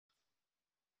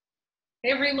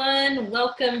Hey everyone,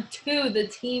 welcome to the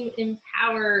Team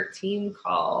Empower team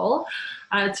call.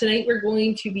 Tonight we're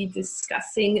going to be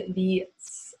discussing the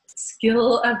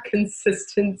skill of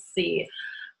consistency.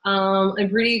 I'm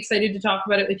pretty excited to talk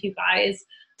about it with you guys,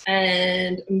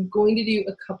 and I'm going to do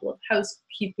a couple of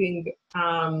housekeeping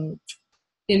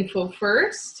info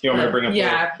first. You want me to bring up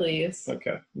Yeah, please.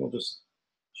 Okay, we'll just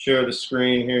share the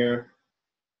screen here.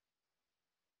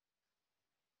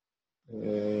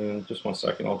 And just one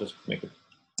second, I'll just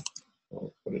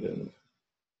I'll put it in.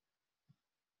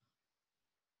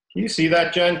 Can you see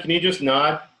that, Jen? Can you just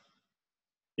nod?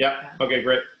 Yeah, okay,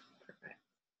 great. Perfect.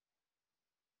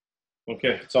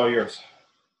 Okay, it's all yours.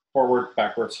 Forward,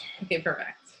 backwards. Okay,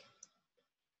 perfect.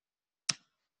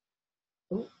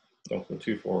 Don't go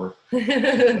too forward.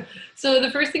 So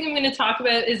the first thing I'm going to talk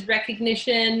about is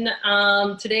recognition.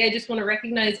 Today I just want to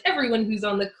recognize everyone who's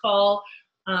on the call.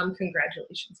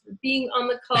 Congratulations for being on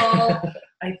the call.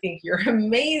 I think you're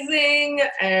amazing,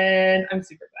 and I'm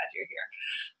super glad you're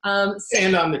here.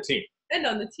 And on the team. And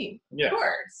on the team, yes. Of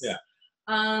course.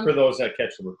 Yeah. For those that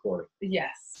catch the recording.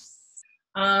 Yes.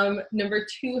 Number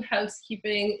two,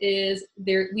 housekeeping is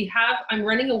I'm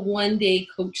running a one-day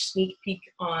coach sneak peek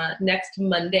on next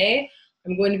Monday.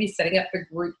 I'm going to be setting up the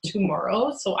group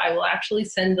tomorrow, so I will actually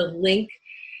send the link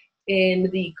in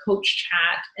the coach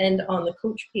chat and on the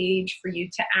coach page for you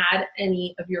to add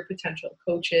any of your potential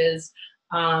coaches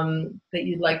that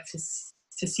you'd like to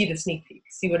see the sneak peek,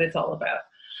 see what it's all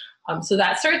about. So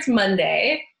that starts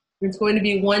Monday. It's going to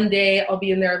be one day. I'll be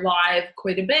in there live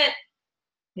quite a bit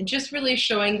and just really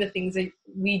showing the things that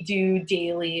we do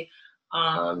daily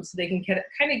so they can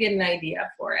kind of get an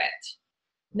idea for it.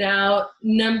 Now,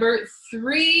 number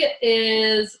three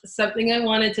is something I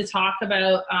wanted to talk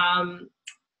about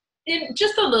in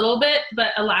just a little bit,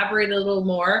 but elaborate a little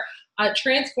more.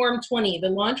 Transform 20, the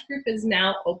launch group is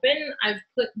now open. I've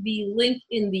put the link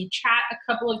in the chat a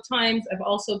couple of times. I've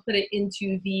also put it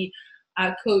into the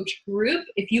coach group.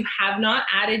 If you have not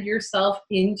added yourself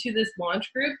into this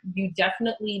launch group, you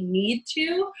definitely need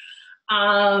to.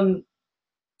 The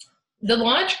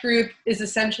launch group is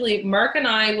essentially Mark and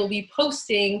I will be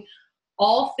posting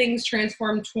all things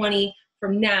Transform 20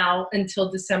 from now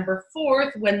until December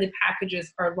 4th when the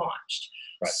packages are launched.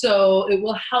 Right. So it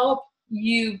will help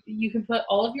you can put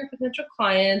all of your potential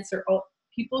clients or all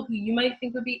people who you might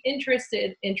think would be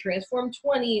interested in Transform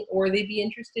 20, or they'd be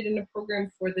interested in a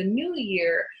program for the new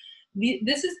year.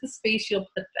 This is the space you'll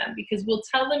put them, because we'll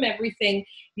tell them everything,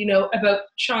 about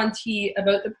Shanti,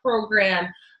 about the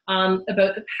program,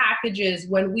 about the packages,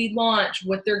 when we launch,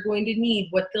 what they're going to need,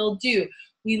 what they'll do.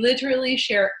 We literally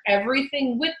share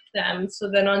everything with them so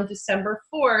that on December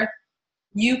 4th,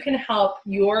 you can help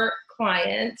your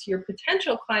client, your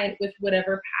potential client, with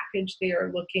whatever package they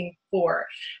are looking for.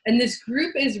 And this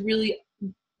group is really,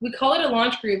 we call it a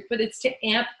launch group, but it's to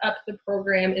amp up the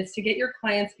program. It's to get your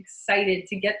clients excited,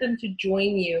 to get them to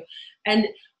join you. And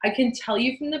I can tell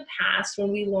you from the past,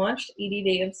 when we launched 80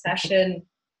 Day Obsession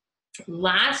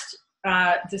last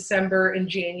December and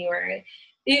January,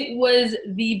 it was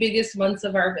the biggest months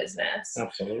of our business.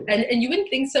 Absolutely. And you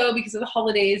wouldn't think so because of the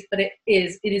holidays, but it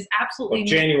is absolutely. Well,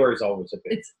 January is always a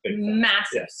big. It's big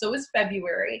massive. Yeah. So is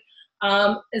February.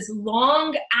 As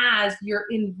long as you're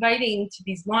inviting to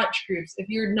these launch groups, if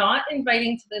you're not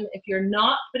inviting to them, if you're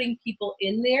not putting people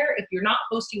in there, if you're not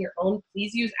hosting your own,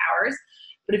 please use ours.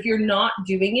 But if you're not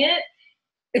doing it,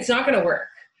 it's not going to work.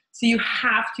 So you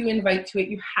have to invite to it.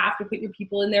 You have to put your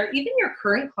people in there, even your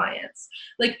current clients.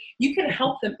 Like, you can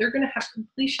help them. They're going to have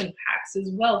completion packs as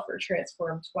well for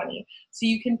Transform 20. So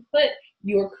you can put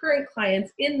your current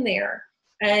clients in there.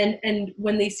 And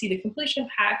when they see the completion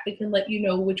pack, they can let you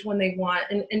know which one they want.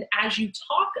 And as you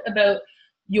talk about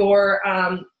your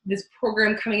this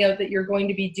program coming out that you're going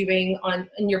to be doing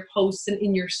in your posts and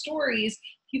in your stories,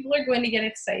 people are going to get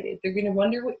excited. They're going to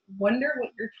wonder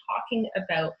what you're talking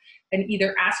about, and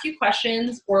either ask you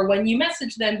questions, or when you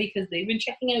message them because they've been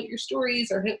checking out your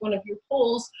stories or hit one of your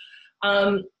polls,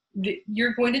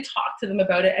 you're going to talk to them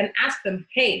about it and ask them,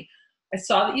 hey, I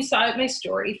saw that you saw it in my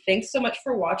story. Thanks so much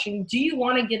for watching. Do you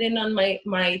want to get in on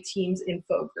my team's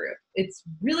info group? It's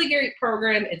really great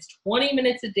program. It's 20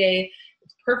 minutes a day.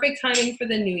 It's perfect timing for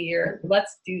the new year.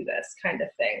 Let's do this kind of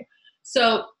thing.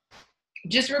 So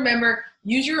just remember,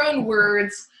 use your own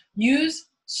words, use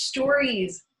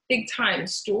stories, big time.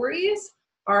 Stories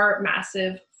are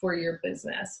massive for your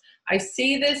business. I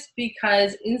say this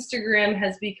because Instagram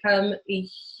has become a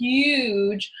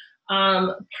huge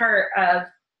part of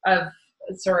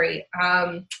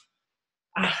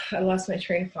I lost my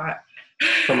train of thought.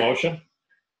 Promotion?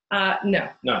 No.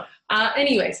 No.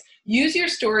 Anyways, use your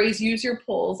stories, use your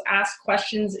polls, ask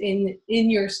questions in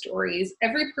your stories.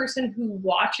 Every person who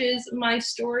watches my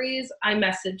stories, I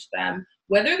message them.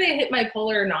 Whether they hit my poll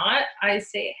or not, I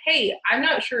say, hey, I'm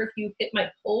not sure if you hit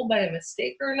my poll by a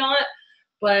mistake or not,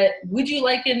 but would you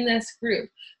like in this group?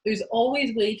 There's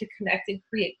always a way to connect and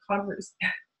create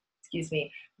excuse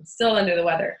me, I'm still under the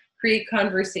weather. Create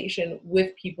conversation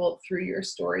with people through your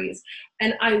stories.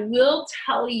 And I will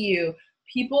tell you,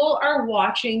 people are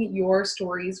watching your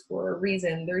stories for a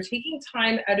reason. They're taking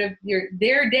time out of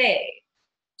their day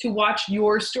to watch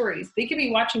your stories. They could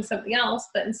be watching something else,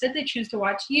 but instead they choose to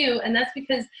watch you, and that's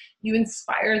because you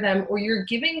inspire them or you're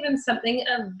giving them something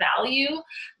of value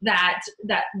that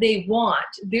they want.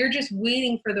 They're just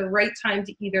waiting for the right time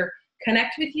to either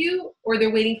connect with you or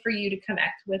they're waiting for you to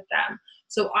connect with them.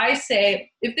 So I say,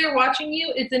 if they're watching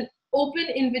you, it's an open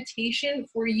invitation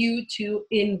for you to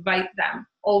invite them,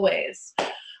 always.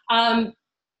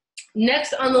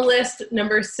 Next on the list,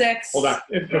 number 6. Hold on,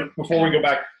 before we go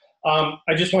back,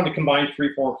 I just wanted to combine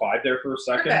 3, 4, and 5 there for a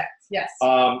second. Perfect. Yes.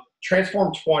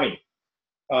 Transform 20.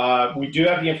 We do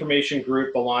have the information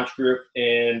group, the launch group,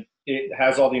 and it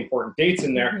has all the important dates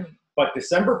in there. Mm-hmm. But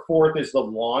December 4th is the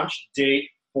launch date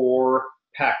for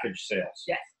package sales.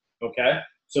 Yes. Okay?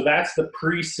 So that's the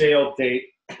pre-sale date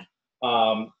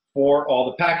for all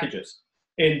the packages.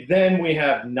 And then we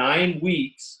have 9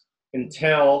 weeks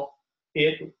until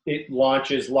it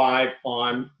launches live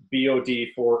on BOD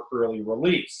for early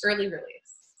release. Early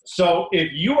release. So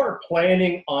if you are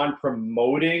planning on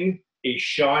promoting a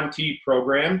Shaun T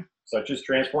program, such as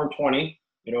Transform 20,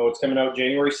 it's coming out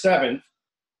January 7th,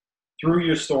 through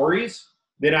your stories,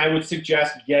 then I would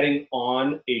suggest getting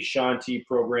on a Shaun T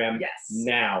program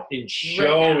now and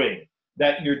showing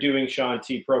that you're doing Shaun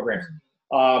T programs.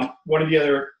 One of the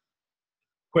other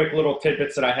quick little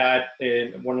tidbits that I had,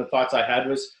 and one of the thoughts I had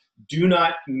was, do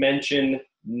not mention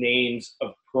names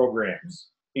of programs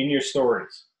in your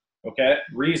stories, okay?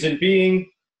 Reason being,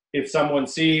 if someone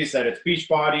sees that it's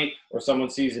Beachbody or someone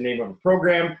sees the name of a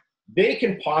program, they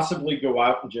can possibly go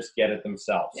out and just get it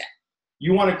themselves. Yeah.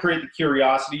 You want to create the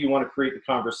curiosity, you want to create the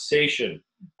conversation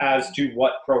as to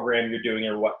what program you're doing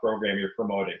or what program you're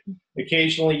promoting.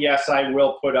 Occasionally, yes, I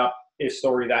will put up a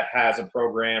story that has a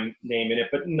program name in it,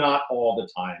 but not all the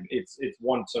time. It's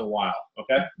once in a while,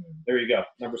 okay? There you go,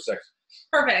 number 6.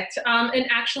 Perfect. And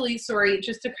actually, sorry,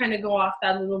 just to kind of go off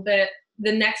that a little bit,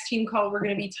 the next team call, we're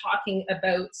going to be talking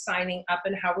about signing up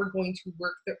and how we're going to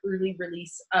work the early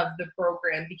release of the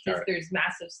program, because there's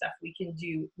massive stuff we can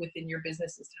do within your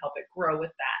businesses to help it grow with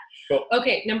that. Cool.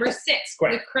 Okay, number 6,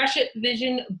 the Crush It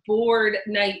Vision Board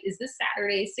Night is this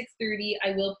Saturday, 6:30.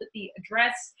 I will put the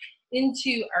address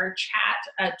into our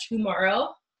chat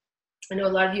tomorrow. I know a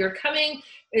lot of you are coming.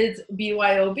 It's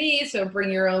BYOB, so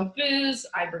bring your own booze.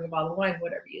 I bring a bottle of wine,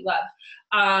 whatever you love.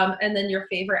 And then your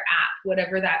favorite app,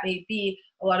 whatever that may be.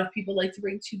 A lot of people like to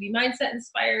bring To Be Mindset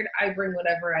Inspired. I bring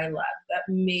whatever I love. That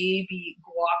may be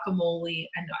guacamole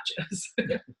and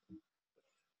nachos.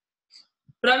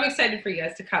 But I'm excited for you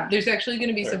guys to come. There's actually going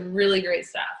to be some really great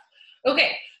stuff.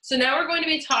 Okay, so now we're going to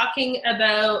be talking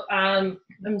about, I'm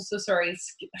so sorry.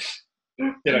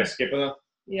 Did I skip it?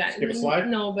 Yeah. Skip a slide?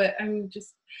 No, but I'm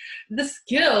just, the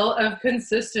skill of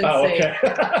consistency. Oh,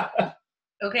 okay.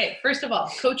 Okay, first of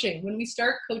all, coaching. When we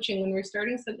start coaching, when we're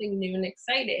starting something new and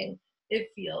exciting, it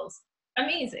feels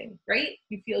amazing, right?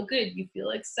 You feel good. You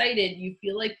feel excited. You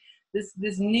feel like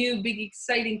this new, big,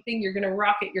 exciting thing, you're going to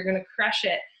rock it. You're going to crush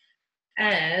it.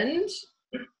 And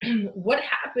what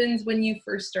happens when you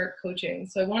first start coaching?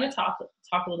 So I want to talk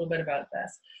a little bit about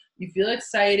this. You feel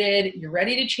excited, you're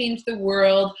ready to change the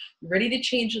world, you're ready to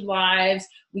change lives.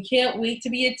 We can't wait to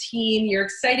be a team. You're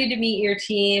excited to meet your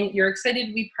team. You're excited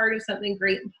to be part of something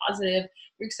great and positive.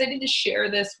 You're excited to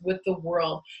share this with the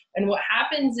world. And what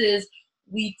happens is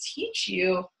we teach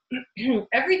you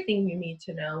everything you need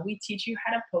to know. We teach you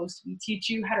how to post. We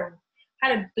teach you how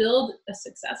to build a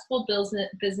successful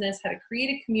business, how to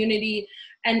create a community,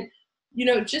 and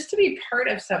just to be part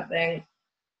of something.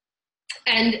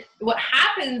 And what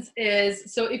happens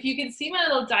is, so if you can see my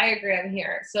little diagram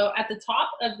here, so at the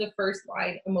top of the first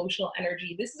line, emotional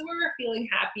energy, this is where we're feeling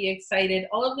happy, excited,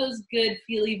 all of those good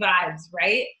feely vibes,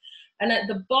 right? And at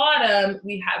the bottom,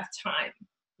 we have time,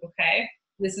 okay?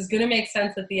 This is going to make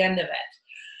sense at the end of it.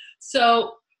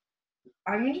 So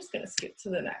I'm just going to skip to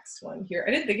the next one here.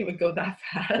 I didn't think it would go that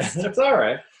fast. That's all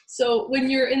right. So when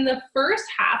you're in the first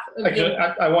half of Actually,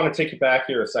 I want to take you back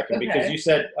here a second, because you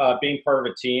said being part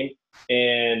of a team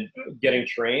and getting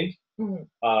trained.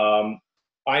 Mm-hmm.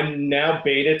 I'm now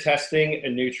beta testing a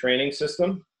new training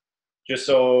system, just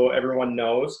so everyone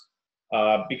knows.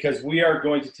 because we are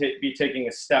going to be taking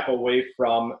a step away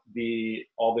from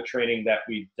all the training that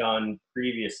we've done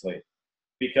previously,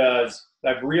 because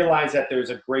I've realized that there's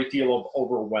a great deal of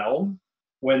overwhelm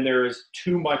when there's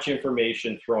too much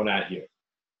information thrown at you.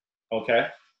 Okay,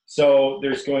 so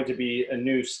there's going to be a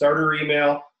new starter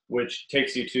email, which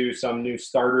takes you to some new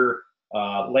starter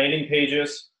landing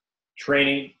pages,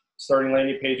 starting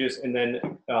landing pages, and then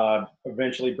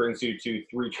eventually brings you to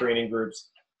 3 training groups,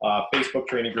 Facebook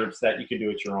training groups that you can do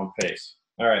at your own pace.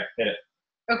 All right, hit it.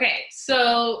 Okay,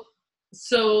 so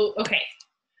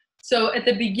at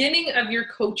the beginning of your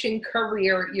coaching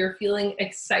career, you're feeling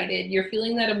excited. You're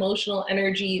feeling that emotional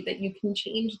energy that you can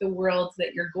change the world,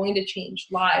 that you're going to change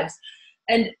lives.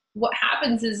 And what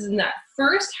happens is in that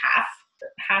first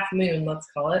half moon, let's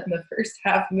call it, in the first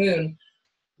half moon,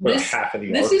 this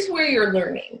is where you're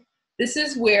learning. This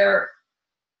is where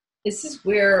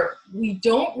we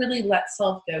don't really let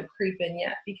self-doubt creep in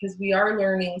yet, because we are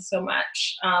learning so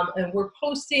much, and we're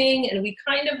posting and we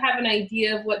kind of have an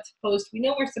idea of what to post. We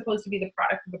know we're supposed to be the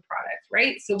product of the product,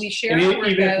 right? So we share our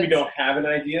workouts. Even if we don't have an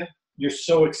idea, you're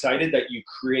so excited that you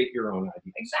create your own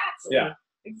ideas. Exactly. Yeah.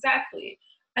 Exactly.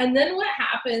 And then what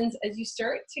happens as you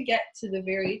start to get to the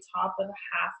very top of a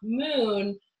half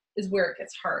moon is where it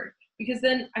gets hard. Because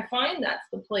then I find that's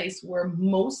the place where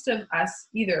most of us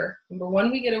either, number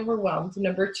one, we get overwhelmed.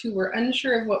 Number two, we're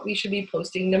unsure of what we should be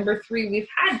posting. Number three, we've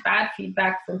had bad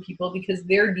feedback from people because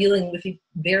they're dealing with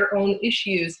their own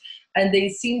issues and they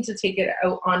seem to take it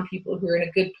out on people who are in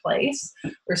a good place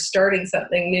or starting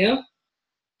something new.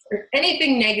 Or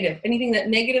anything negative, anything that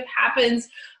negative happens,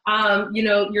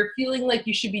 you're feeling like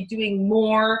you should be doing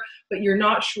more, but you're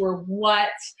not sure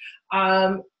what.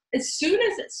 As soon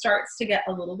as it starts to get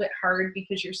a little bit hard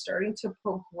because you're starting to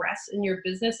progress in your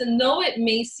business, and though it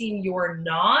may seem you're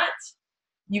not,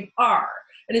 you are.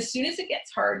 And as soon as it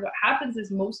gets hard, what happens is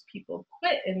most people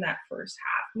quit in that first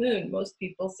half moon. Most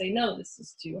people say, no, this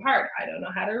is too hard. I don't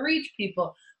know how to reach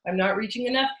people. I'm not reaching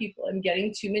enough people. I'm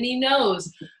getting too many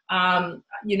no's. I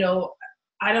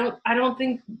don't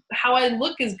think how I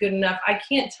look is good enough. I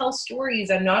can't tell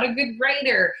stories. I'm not a good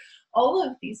writer. All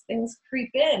of these things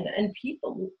creep in and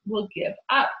people will give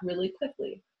up really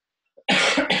quickly.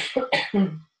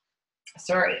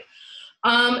 Sorry.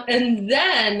 And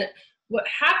then what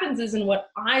happens is, and what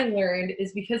I learned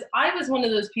is, because I was one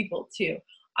of those people too.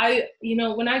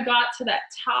 When I got to that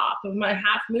top of my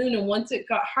half moon, and once it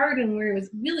got hard and where I was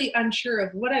really unsure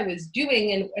of what I was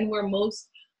doing, and where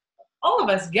all of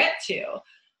us get to,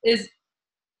 is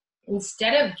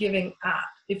instead of giving up,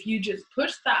 if you just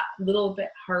push that little bit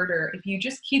harder, if you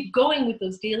just keep going with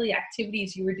those daily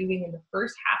activities you were doing in the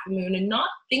first half moon and not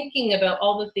thinking about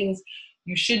all the things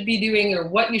you should be doing or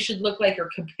what you should look like or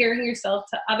comparing yourself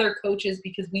to other coaches,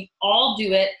 because we all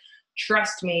do it,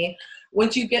 trust me.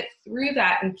 Once you get through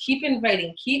that and keep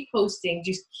inviting, keep posting,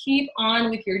 just keep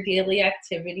on with your daily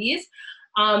activities,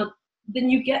 then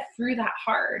you get through that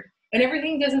hard. And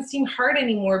everything doesn't seem hard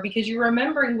anymore because you're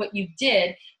remembering what you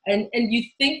did, and you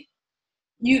think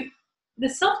the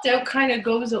self-doubt kind of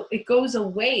goes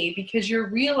away because you're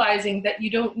realizing that you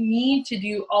don't need to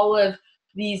do all of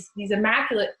these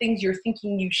immaculate things you're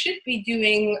thinking you should be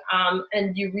doing,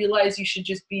 and you realize you should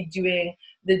just be doing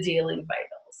the daily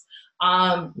vitals.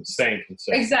 Staying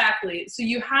consistent. Exactly. So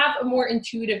you have a more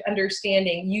intuitive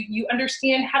understanding. You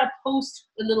understand how to post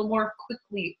a little more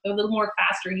quickly, a little more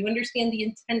faster. You understand the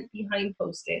intent behind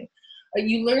posting.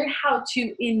 You learn how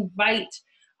to invite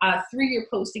through your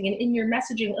posting and in your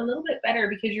messaging a little bit better,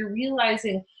 because you're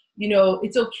realizing,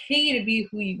 it's okay to be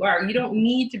who you are. You don't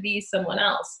need to be someone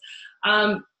else.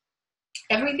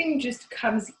 Everything just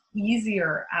comes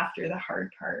easier after the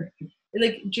hard part.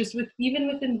 Like even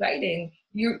with inviting,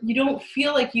 you don't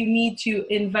feel like you need to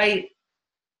invite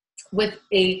with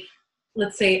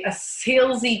let's say a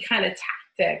salesy kind of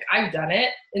tactic. I've done it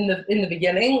in the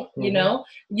beginning. Mm-hmm.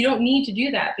 You don't need to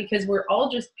do that because we're all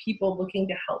just people looking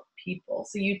to help people.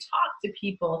 So you talk to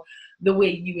people the way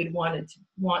you would want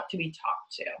to be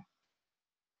talked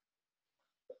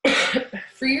to.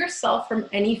 Free yourself from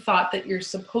any thought that you're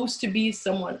supposed to be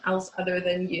someone else other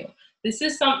than you. This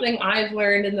is something I've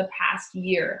learned in the past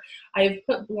year. I've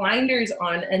put blinders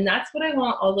on, and that's what I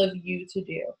want all of you to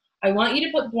do. I want you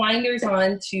to put blinders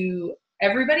on to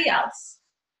everybody else,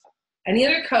 any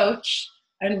other coach,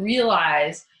 and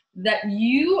realize that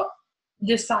you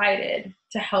decided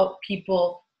to help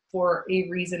people for a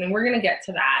reason, and we're going to get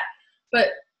to that. But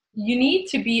you need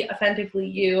to be authentically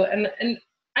you, and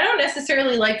I don't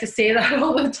necessarily like to say that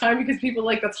all the time because people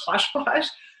like that's hush-hush,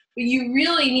 but you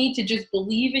really need to just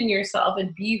believe in yourself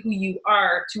and be who you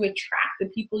are to attract the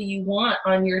people you want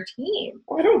on your team.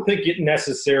 I don't think it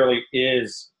necessarily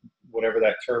is whatever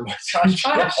that term was. Posh,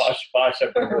 posh. Posh,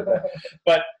 I've never heard that.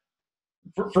 But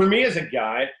for me as a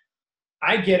guy,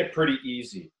 I get it pretty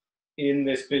easy in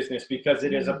this business because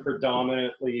it is a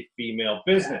predominantly female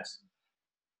business.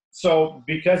 So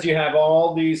because you have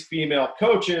all these female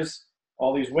coaches,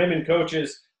 all these women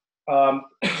coaches,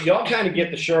 y'all kind of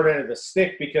get the short end of the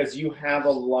stick because you have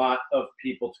a lot of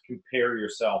people to compare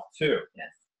yourself to. Yes.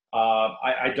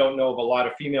 I don't know of a lot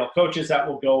of female coaches that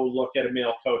will go look at a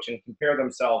male coach and compare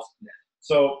themselves. Yeah.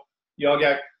 So y'all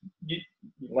got,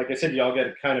 like I said, y'all get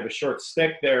a kind of a short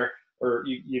stick there, or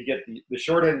you get the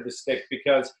short end of the stick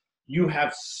because you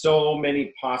have so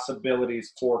many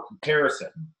possibilities for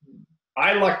comparison.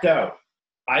 I lucked out.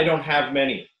 I don't have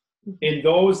many. In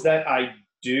those that I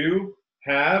do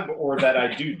have or that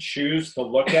I do choose to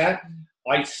look at,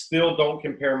 I still don't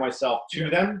compare myself to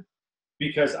them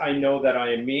because I know that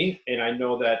I am me and I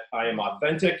know that I am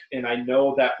authentic and I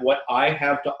know that what I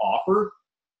have to offer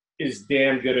is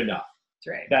damn good enough.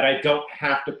 That's right. That I don't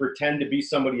have to pretend to be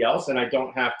somebody else and I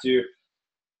don't have to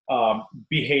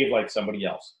behave like somebody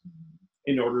else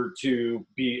in order to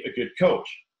be a good coach,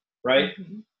 right?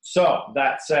 Mm-hmm. So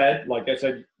that said, like I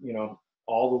said, you know,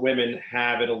 all the women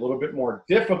have it a little bit more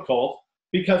difficult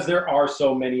because there are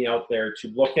so many out there to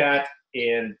look at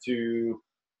and to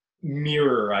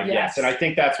mirror, I guess. And I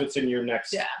think that's what's in your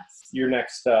next, that's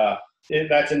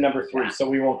in number 3. Yeah. So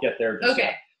we won't get there just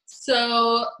yet.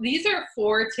 So these are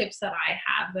 4 tips that I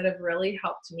have that have really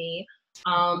helped me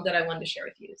that I wanted to share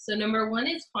with you. So number 1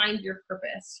 is find your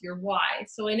purpose, your why.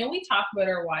 So I know we talk about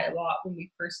our why a lot when we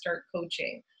first start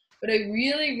coaching, but I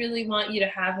really, really want you to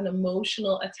have an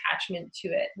emotional attachment to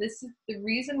it. This is the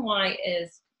reason why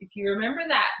is, if you remember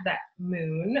that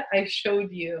moon I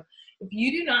showed you, if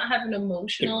you do not have an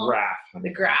emotional... The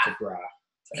graph.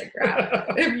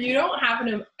 If you don't have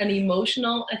an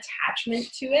emotional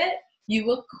attachment to it, you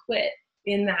will quit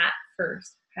in that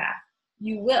first path.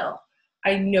 You will.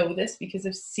 I know this because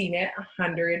I've seen it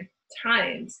 100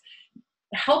 times.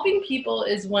 Helping people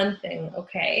is one thing,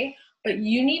 okay? But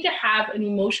you need to have an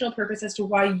emotional purpose as to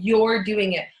why you're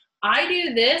doing it. I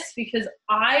do this because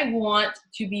I want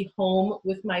to be home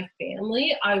with my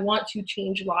family. I want to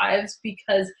change lives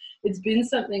because it's been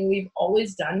something we've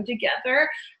always done together,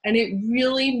 and it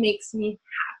really makes me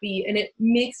happy. And it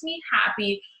makes me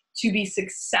happy to be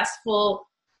successful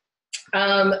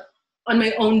on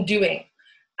my own doing.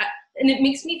 And it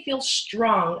makes me feel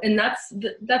strong, and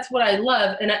that's what I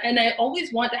love. And I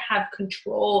always want to have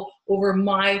control over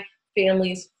my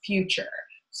family's future.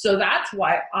 So that's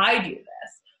why I do this.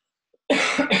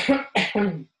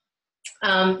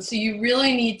 So you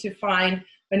really need to find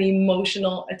an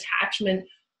emotional attachment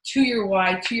to your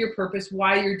why, to your purpose,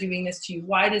 why you're doing this to you.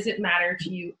 Why does it matter to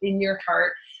you in your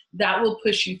heart? That will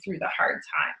push you through the hard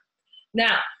time.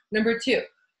 Now, number 2.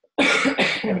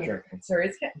 Sorry,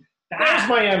 it's getting bad. There's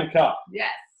my M cup.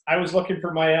 Yes. I was looking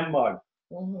for my M mug.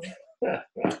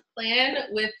 Mm-hmm. Plan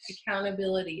with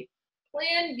accountability.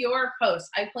 Plan your posts.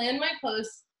 I plan my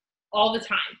posts all the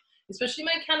time, especially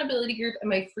my accountability group and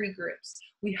my free groups.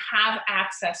 We have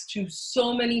access to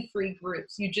so many free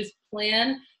groups. You just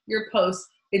plan your posts.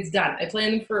 It's done. I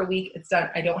plan them for a week. It's done.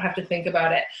 I don't have to think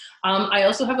about it. I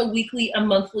also have a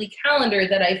monthly calendar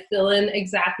that I fill in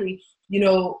exactly, you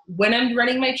know, when I'm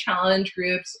running my challenge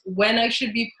groups, when I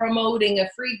should be promoting a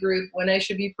free group, when I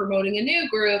should be promoting a new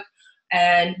group,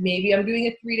 and maybe I'm doing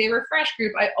a 3-day refresh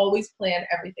group. I always plan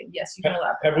everything. Yes, you can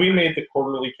elaborate. Have we made the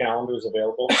quarterly calendars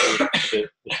available for the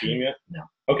team yet? No.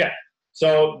 Okay.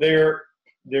 So there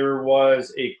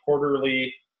was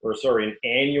an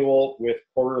annual with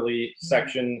quarterly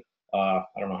section. I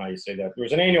don't know how you say that. There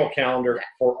was an annual calendar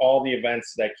for all the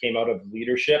events that came out of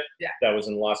leadership. That was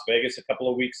in Las Vegas a couple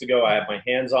of weeks ago. I have my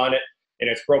hands on it, and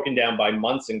it's broken down by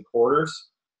months and quarters.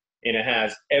 And it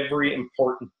has every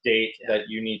important date that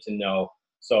you need to know.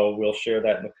 So we'll share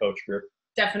that in the coach group.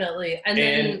 Definitely. And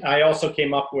then I also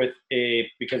came up with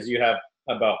because you have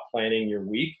about planning your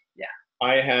week. Yeah.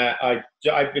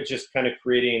 I've been just kind of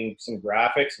creating some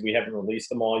graphics. We haven't released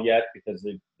them all yet because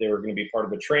they were going to be part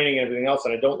of the training and everything else.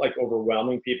 And I don't like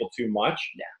overwhelming people too much.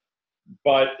 Yeah.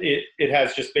 But it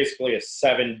has just basically a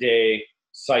 7-day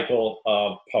cycle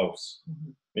of posts.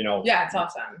 Mm-hmm. You know, it's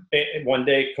awesome. One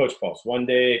day coach post, one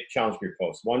day challenge group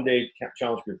post, one day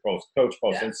challenge group post, coach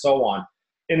post, and so on.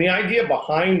 And the idea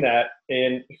behind that,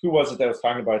 and who was it that was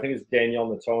talking about? I think it's Danielle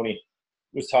Natoni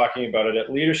was talking about it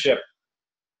at leadership.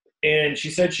 And she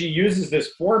said she uses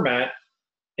this format,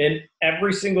 and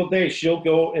every single day she'll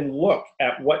go and look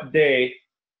at what day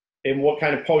and what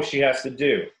kind of post she has to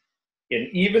do. And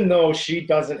even though she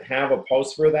doesn't have a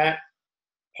post for that,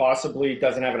 possibly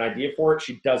doesn't have an idea for it,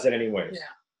 she does it anyways.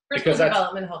 Yeah. Personal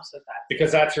development helps with that.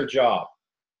 Because that's her job.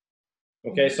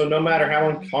 Okay, so no matter how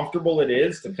uncomfortable it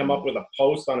is to come up with a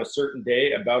post on a certain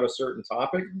day about a certain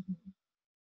topic,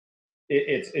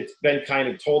 it's been kind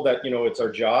of told that, you know, it's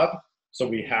our job, so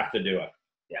we have to do it.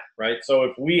 Yeah. Right? So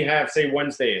if we have, say,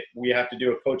 Wednesday, we have to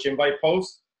do a coach invite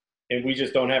post, and we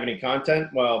just don't have any content,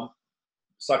 well,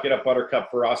 suck it up, buttercup,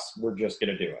 for us, we're just going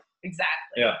to do it.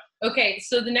 Exactly. Yeah. Okay,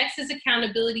 so the next is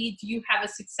accountability. Do you have a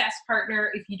success partner?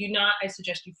 If you do not, I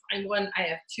suggest you find one. I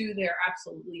have two. They're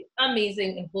absolutely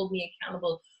amazing and hold me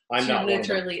accountable to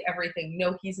literally everything.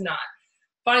 No, he's not.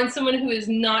 Find someone who is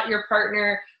not your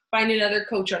partner. Find another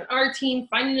coach on our team.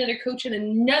 Find another coach on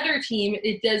another team.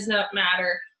 It does not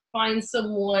matter. Find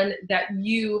someone that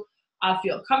you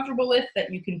feel comfortable with,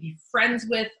 that you can be friends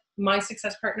with. My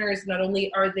success partners, not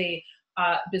only are they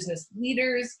business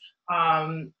leaders,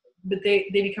 but they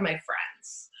become my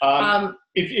friends.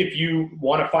 If you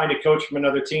want to find a coach from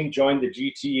another team, join the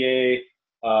GTA,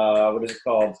 what is it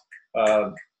called?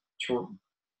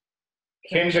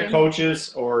 Canada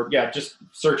Coaches, or just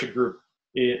search a group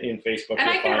in Facebook. And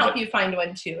I can help you find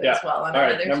one too as well. On all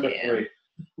right, number 3.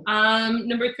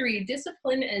 Number 3,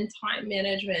 discipline and time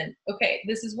management. Okay,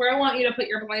 this is where I want you to put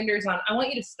your blinders on. I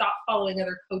want you to stop following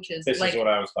other coaches. This is what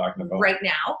I was talking about. Right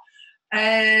now.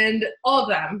 And all of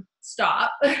them,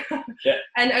 stop. Yeah.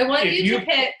 And I want you to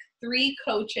pick 3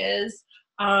 coaches.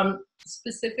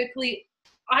 Specifically,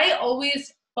 I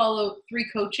always follow 3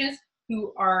 coaches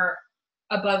who are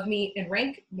above me in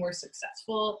rank, more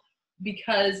successful,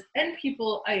 and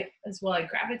people I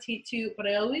gravitate to, but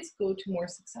I always go to more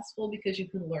successful because you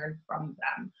can learn from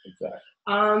them. Exactly.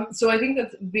 So I think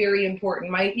that's very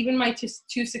important. Even my 2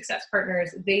 success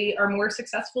partners, they are more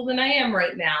successful than I am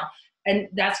right now. And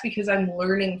that's because I'm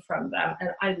learning from them.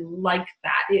 And I like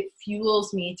that. It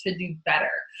fuels me to do better.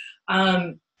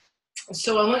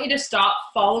 So I want you to stop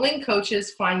following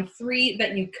coaches. Find 3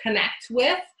 that you connect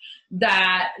with,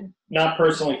 that not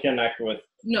personally connect with,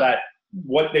 that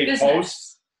what they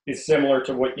post is similar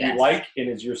to what you like and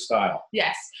is your style.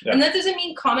 Yes. Yeah. And that doesn't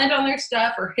mean comment on their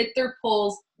stuff or hit their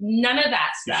polls. None of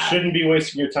that stuff. You shouldn't be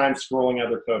wasting your time scrolling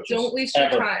other coaches. Don't waste your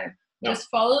time. No. Just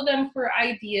follow them for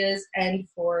ideas and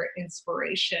for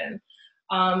inspiration.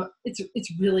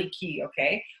 It's really key,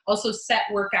 okay? Also, set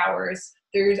work hours.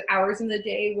 There's hours in the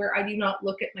day where I do not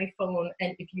look at my phone,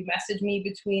 and if you message me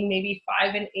between maybe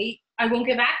 5 and 8, I won't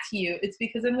get back to you. It's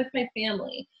because I'm with my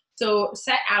family. So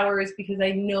set hours, because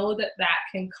I know that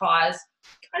can cause,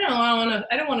 I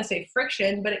don't want to say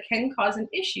friction, but it can cause an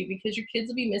issue because your kids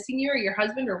will be missing you, or your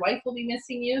husband or wife will be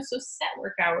missing you. So set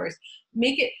work hours,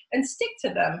 make it, and stick to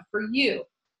them for you.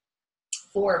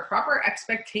 4, proper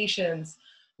expectations.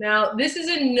 Now, this is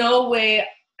in no way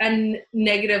a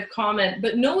negative comment,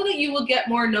 but know that you will get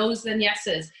more no's than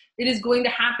yeses. It is going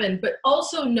to happen, but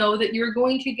also know that you're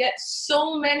going to get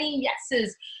so many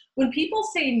yeses. When people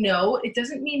say no, it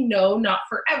doesn't mean no, not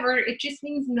forever. It just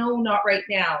means no, not right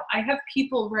now. I have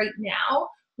people right now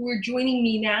who are joining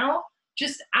me now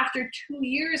just after 2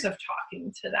 years of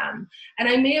talking to them. And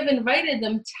I may have invited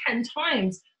them 10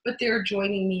 times, but they're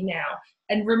joining me now.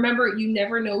 And remember, you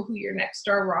never know who your next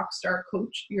rock star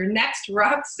coach will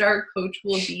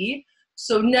be.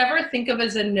 So never think of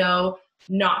as a no,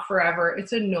 not forever.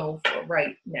 It's a no for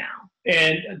right now.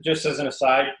 And just as an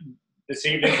aside, this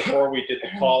evening before we did the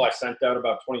call, I sent out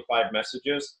about 25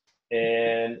 messages.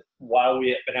 And while we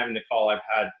have been having the call, I've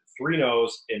had 3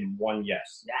 no's and 1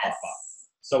 yes. Yes.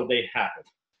 So they happen.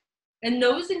 And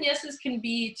no's and yeses can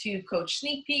be to coach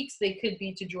sneak peeks. They could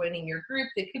be to joining your group.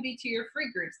 They could be to your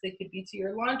free groups. They could be to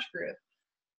your launch group.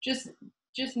 Just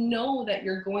know that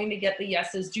you're going to get the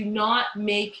yeses. Do not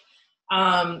make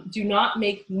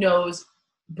no's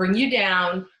bring you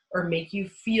down or make you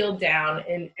feel down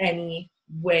in any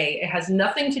way. It has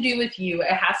nothing to do with you.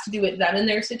 It has to do with them and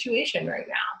their situation right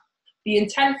now. Be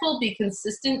intentful, be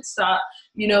consistent, start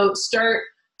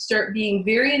being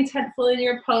very intentful in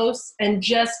your posts, and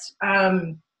just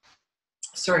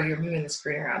sorry, you're moving the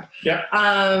screen around. Yeah.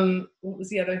 What was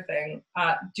the other thing?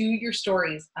 Do your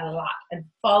stories a lot, and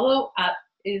follow up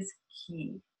is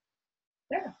key.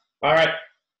 Yeah. All right.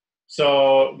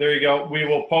 So there you go. We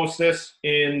will post this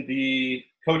in the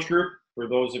coach group for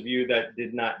those of you that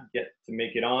did not get to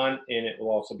make it on, and it will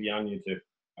also be on YouTube.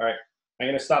 All right. I'm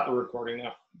going to stop the recording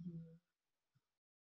now.